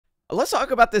Let's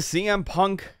talk about this CM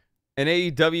Punk and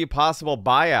AEW possible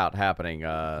buyout happening.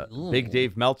 Big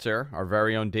Dave Meltzer, our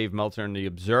very own Dave Meltzer in The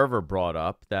Observer, brought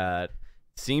up that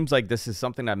seems like this is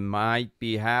something that might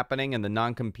be happening, and the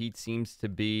non-compete seems to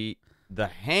be the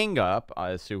hang-up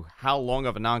as to how long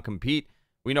of a non-compete.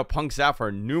 We know Punk's out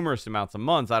for numerous amounts of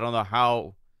months. I don't know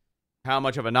how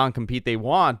much of a non-compete they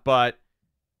want, but,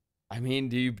 I mean,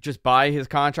 do you just buy his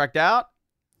contract out?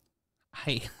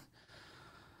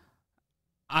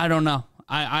 I don't know.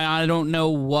 I don't know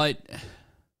what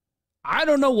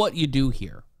you do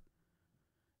here.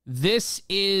 This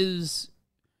is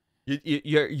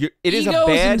it is a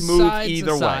bad move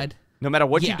either way. No matter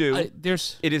what you do,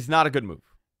 it is not a good move.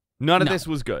 None of this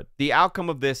was good. The outcome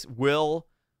of this will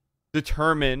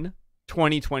determine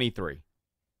 2023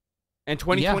 and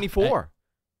 2024.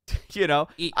 You know,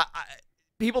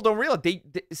 people don't realize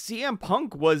CM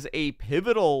Punk was a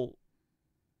pivotal.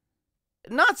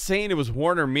 Not saying it was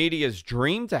Warner Media's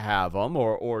dream to have him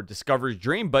or Discovery's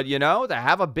dream, but, you know, to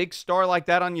have a big star like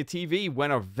that on your TV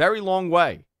went a very long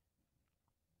way.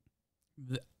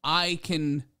 I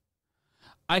can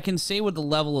say with the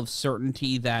level of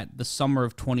certainty that the summer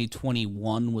of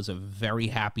 2021 was a very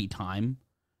happy time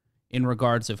in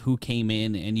regards of who came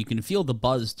in, and you can feel the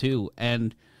buzz too.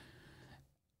 And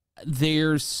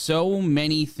there's so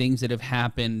many things that have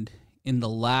happened in the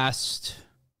last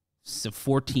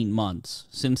 14 months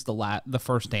since the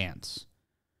first dance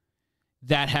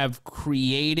that have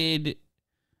created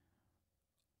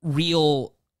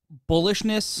real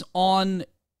bullishness on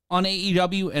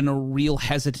AEW and a real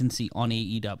hesitancy on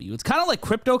AEW. It's kind of like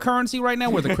cryptocurrency right now,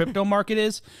 where the crypto market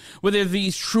is, where there's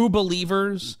these true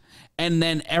believers and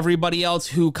then everybody else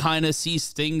who kind of sees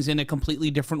things in a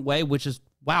completely different way, which is,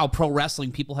 wow, pro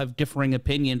wrestling, people have differing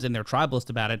opinions and they're tribalist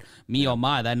about it. Me, oh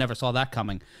my, I never saw that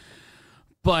coming.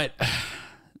 But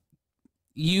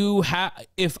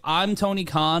if I'm Tony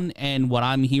Khan and what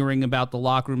I'm hearing about the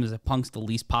locker room is that Punk's the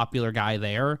least popular guy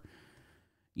there,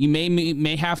 you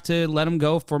may have to let him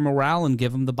go for morale and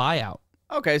give him the buyout.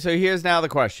 Okay, so here's now the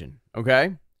question,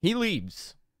 okay? He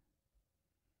leaves.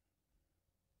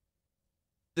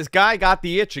 This guy got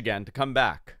the itch again to come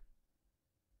back.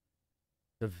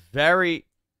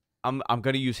 I'm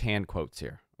going to use hand quotes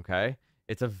here, okay?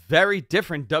 It's a very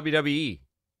different WWE.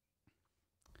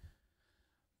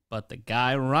 But the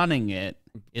guy running it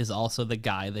is also the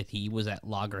guy that he was at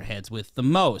loggerheads with the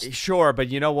most. Sure, but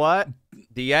you know what?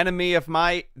 The enemy of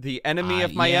my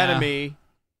enemy.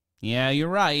 Yeah, you're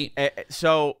right.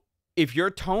 So if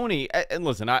you're Tony, and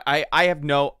listen, I have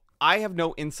no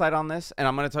insight on this, and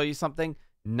I'm going to tell you something.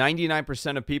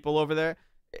 99% of people over there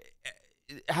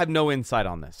have no insight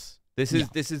on this.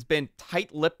 This has been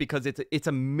tight-lipped because it's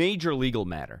a major legal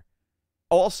matter.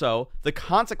 Also, the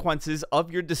consequences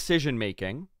of your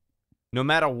decision-making, no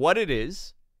matter what it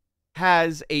is,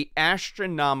 has a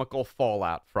astronomical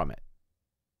fallout from it.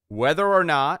 Whether or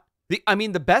not, the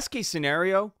best case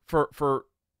scenario for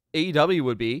AEW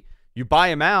would be you buy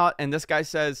him out and this guy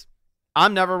says,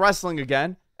 I'm never wrestling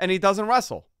again, and he doesn't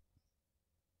wrestle.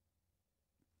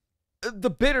 The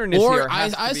bitterness here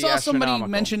has to be astronomical.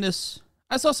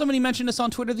 I saw somebody mention this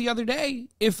on Twitter the other day.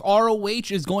 If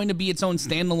ROH is going to be its own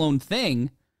standalone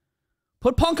thing,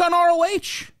 put Punk on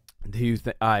ROH. Do you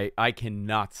think I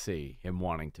cannot see him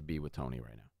wanting to be with Tony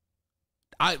right now?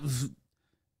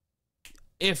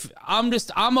 I'm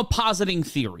positing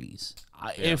theories.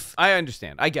 I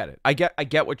understand. I get it. I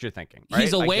get what you're thinking. Right?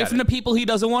 He's away from the people he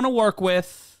doesn't want to work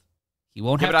with. He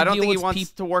won't have to deal with. But I don't think he wants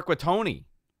to work with Tony.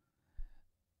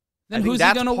 Then who's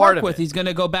he going to work with? He's going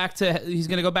to go back to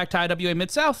IWA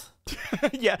Mid-South.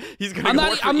 Yeah, he's going to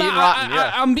work for Ian Rotten.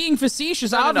 I'm being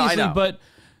facetious, obviously, but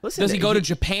listen, does he go to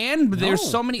Japan? No, there's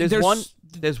so many.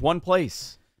 There's one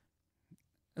place.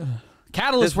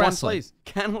 Catalyst Wrestling.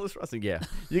 Catalyst Wrestling. Yeah,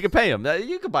 you can pay him.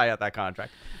 You can buy out that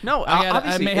contract. No,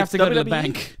 I may have to go to the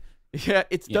bank. Yeah,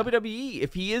 it's WWE.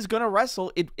 If he is going to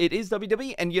wrestle, it is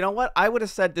WWE. And you know what? I would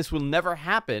have said this will never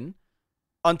happen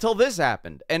until this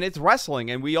happened. And it's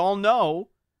wrestling, and we all know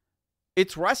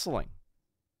it's wrestling.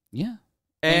 Yeah.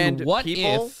 And what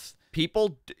people,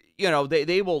 you know,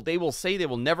 they will say they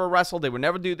will never wrestle, they will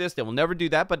never do this, they will never do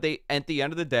that, but at the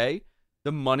end of the day,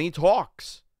 the money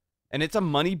talks. And it's a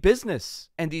money business.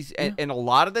 And and a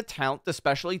lot of the talent,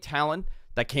 especially talent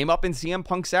that came up in CM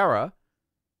Punk's era,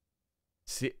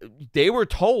 they were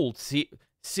told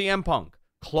CM Punk,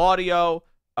 Claudio,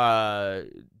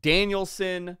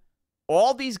 Danielson,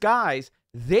 all these guys,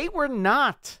 they were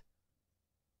not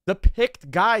the picked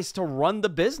guys to run the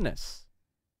business.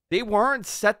 They weren't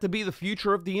set to be the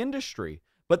future of the industry,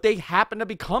 but they happened to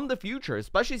become the future,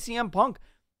 especially CM Punk.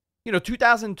 You know,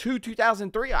 2002,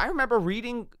 2003, I remember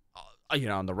reading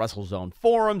on the WrestleZone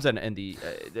forums and the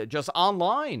just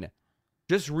online,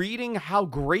 just reading how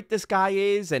great this guy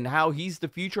is and how he's the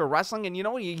future of wrestling. And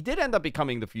he did end up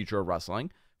becoming the future of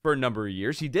wrestling for a number of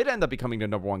years. He did end up becoming the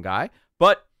number one guy.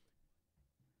 But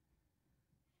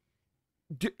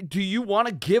do you want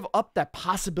to give up that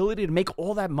possibility to make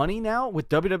all that money now with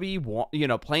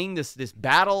WWE, playing this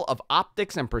battle of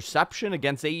optics and perception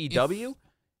against AEW?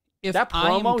 If that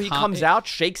promo, he comes out,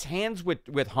 shakes hands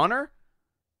with Hunter,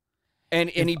 and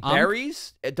he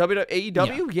buries at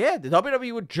AEW. Yeah, the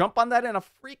WWE would jump on that in a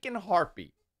freaking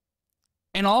heartbeat.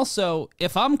 And also,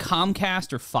 if I'm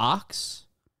Comcast or Fox,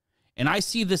 and I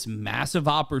see this massive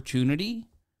opportunity,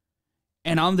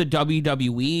 and I'm the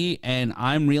WWE, and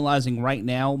I'm realizing right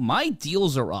now my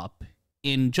deals are up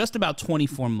in just about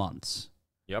 24 months.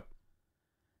 Yep.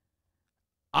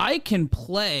 I can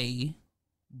play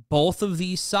both of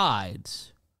these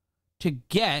sides to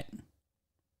get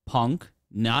Punk,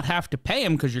 not have to pay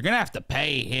him, because you're going to have to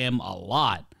pay him a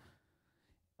lot.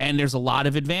 And there's a lot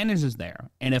of advantages there.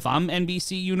 And if I'm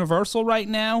NBC Universal right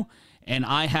now, and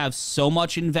I have so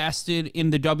much invested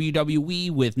in the WWE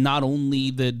with not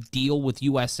only the deal with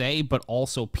USA, but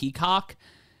also Peacock,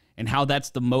 and how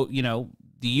that's the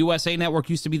the USA Network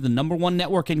used to be the #1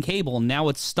 network in cable, and now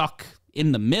it's stuck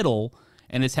in the middle,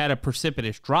 and it's had a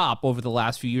precipitous drop over the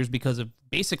last few years because of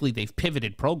basically they've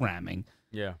pivoted programming.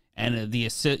 Yeah. And the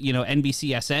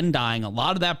NBCSN dying, a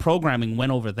lot of that programming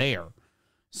went over there.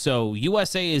 So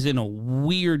USA is in a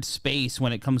weird space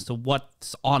when it comes to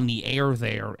what's on the air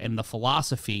there and the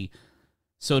philosophy.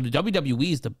 So the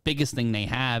WWE is the biggest thing they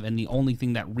have and the only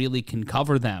thing that really can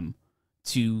cover them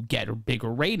to get a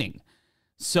bigger rating.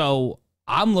 So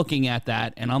I'm looking at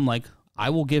that and I'm like, I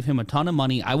will give him a ton of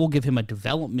money. I will give him a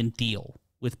development deal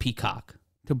with Peacock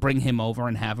to bring him over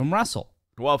and have him wrestle.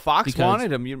 Well, Fox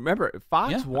wanted him. You remember,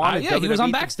 Fox wanted WWE. He was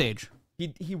on Backstage.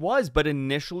 He was, but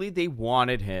initially they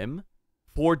wanted him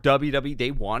for WWE.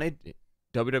 They wanted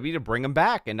WWE to bring him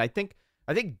back. And I think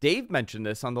Dave mentioned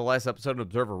this on the last episode of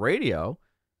Observer Radio.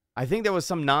 I think there was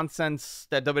some nonsense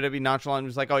that WWE nonchalant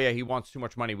was like, oh, yeah, he wants too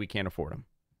much money. We can't afford him.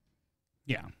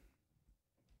 Yeah.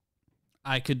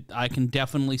 I can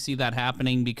definitely see that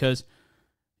happening because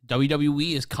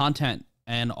WWE is content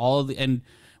and and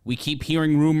we keep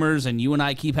hearing rumors and you and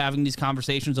I keep having these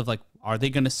conversations of like, are they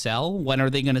going to sell? When are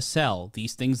they going to sell?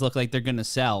 These things look like they're going to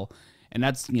sell. And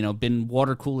that's, been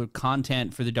water cooler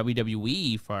content for the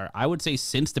WWE for, I would say,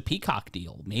 since the Peacock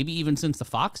deal, maybe even since the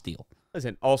Fox deal.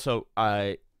 Listen, also,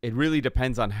 it really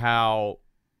depends on how,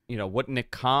 what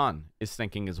Nick Khan is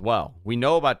thinking as well. We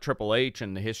know about Triple H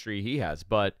and the history he has,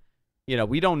 but,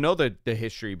 we don't know the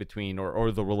history between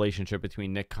or the relationship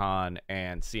between Nick Khan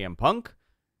and CM Punk.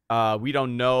 We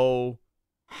don't know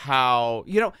how,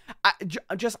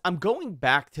 I'm going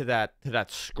back to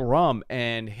that scrum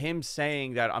and him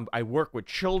saying that I work with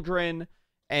children,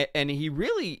 and he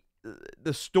really,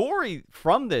 the story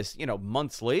from this,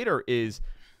 months later is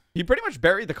he pretty much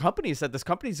buried the company, said this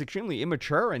company is extremely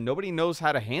immature and nobody knows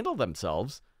how to handle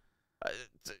themselves.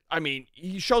 I mean,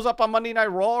 he shows up on Monday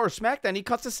Night Raw or SmackDown, he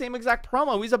cuts the same exact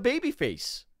promo. He's a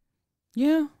babyface.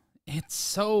 Yeah. It's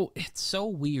so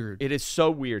weird. It is so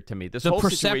weird to me. This the whole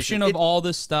perception of all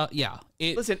this stuff. Yeah.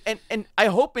 Listen, and I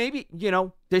hope maybe,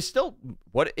 there's still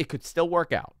it could still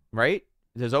work out, right?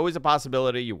 There's always a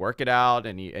possibility you work it out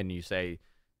and you say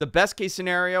the best case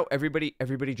scenario, everybody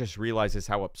just realizes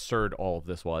how absurd all of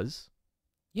this was.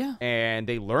 Yeah. And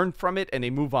they learn from it and they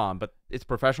move on, but it's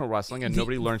professional wrestling and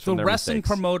nobody learns from their mistakes. The wrestling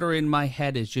promoter in my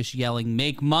head is just yelling,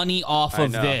 make money off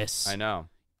of this. I know.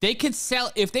 They could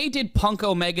sell, if they did Punk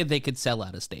Omega, they could sell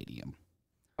out a stadium.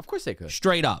 Of course they could.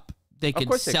 Straight up. They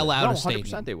could sell out a stadium.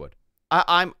 100% they would.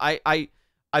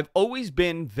 I've always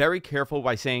been very careful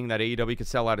by saying that AEW could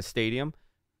sell out a stadium.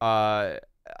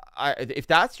 If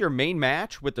that's your main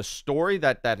match with the story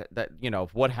that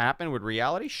what happened with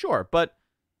reality, sure. But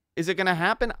is it going to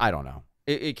happen? I don't know.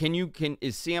 Is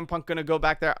CM Punk going to go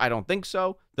back there? I don't think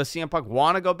so. Does CM Punk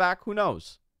want to go back? Who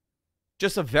knows?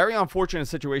 Just a very unfortunate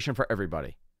situation for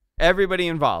everybody. Everybody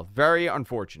involved. Very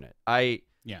unfortunate.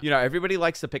 Everybody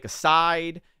likes to pick a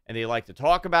side and they like to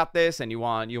talk about this and you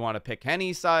want to pick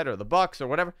Kenny's side or the Bucks or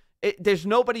whatever. There's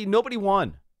nobody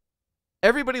won.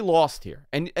 Everybody lost here.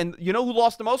 And you know who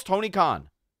lost the most? Tony Khan.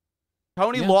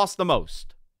 Tony lost the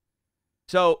most.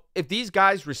 So if these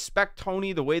guys respect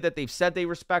Tony the way that they've said they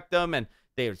respect him and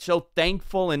they're so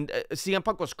thankful, and CM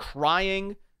Punk was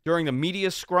crying during the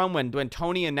media scrum when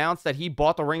Tony announced that he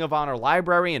bought the Ring of Honor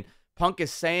library, and Punk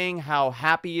is saying how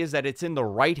happy he is that it's in the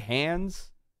right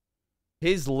hands.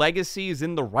 His legacy is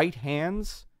in the right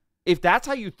hands. If that's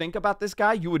how you think about this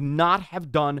guy, you would not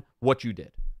have done what you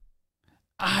did.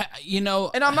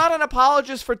 And I'm not an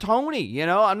apologist for Tony.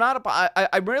 I'm not.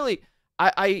 I really,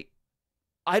 I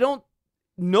don't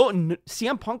know.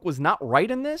 CM Punk was not right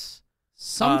in this.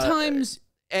 Sometimes,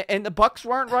 and the Bucks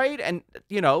weren't right, and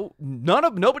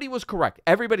nobody was correct.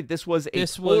 Everybody, this was a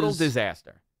total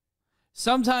disaster.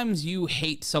 Sometimes you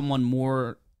hate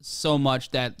someone so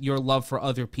much that your love for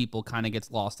other people kind of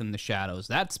gets lost in the shadows.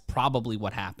 That's probably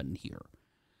what happened here.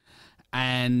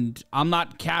 And I'm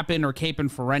not capping or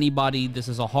caping for anybody. This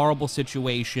is a horrible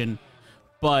situation,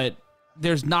 but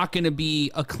there's not going to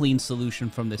be a clean solution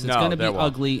from this. It's going to be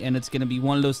ugly, and it's going to be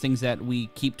one of those things that we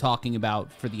keep talking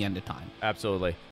about for the end of time. Absolutely.